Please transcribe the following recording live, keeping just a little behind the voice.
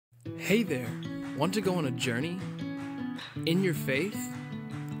Hey there, want to go on a journey? In your faith?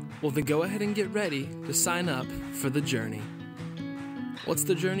 Well, then go ahead and get ready to sign up for the journey. What's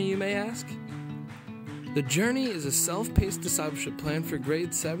the journey, you may ask? The Journey is a self-paced discipleship plan for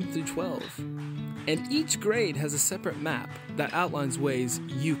grades 7 through 12. And each grade has a separate map that outlines ways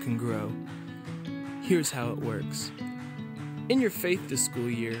you can grow. Here's how it works. In your faith this school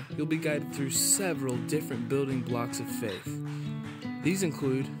year, you'll be guided through several different building blocks of faith. These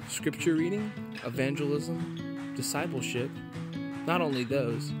include scripture reading, evangelism, discipleship, not only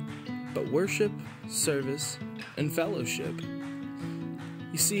those, but worship, service, and fellowship.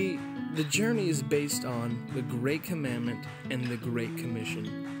 You see, the journey is based on the Great Commandment and the Great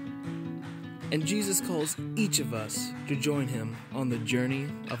Commission. And Jesus calls each of us to join him on the journey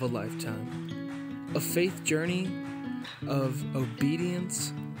of a lifetime. A faith journey of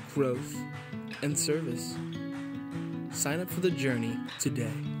obedience, growth, and service. Sign up for the journey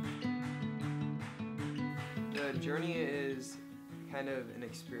today. The journey is kind of an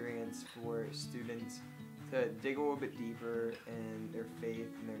experience for students to dig a little bit deeper in their faith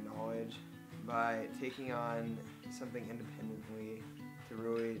and their knowledge by taking on something independently, to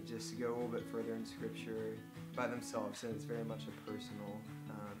really just go a little bit further in Scripture by themselves, and it's very much a personal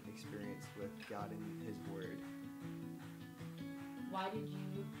experience with God and His Word. Why did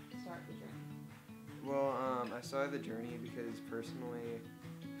you start the journey? Well, I started the journey because personally,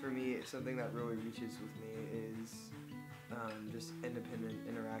 for me, something that really reaches with me is just independent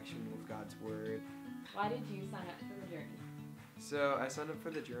interaction with God's Word. Why did you sign up for the journey? So I signed up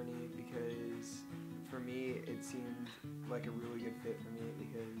for the journey because for me it seemed like a really good fit for me,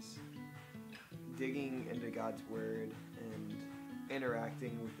 because digging into God's Word and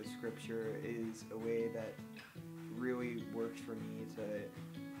interacting with the Scripture is a way that really works for me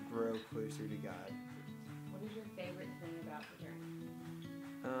to grow closer to God. What is your favorite thing about the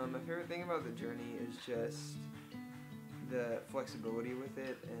journey? My favorite thing about the journey is just the flexibility with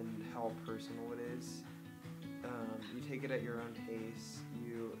it and how personal it is. You take it at your own pace,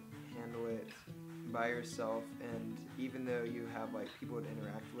 you handle it by yourself, and even though you have like people to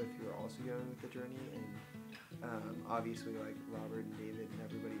interact with who are also going with the journey, and obviously like Robert and David and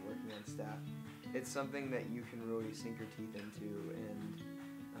everybody working on staff, it's something that you can really sink your teeth into and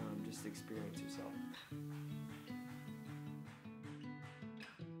just experience yourself.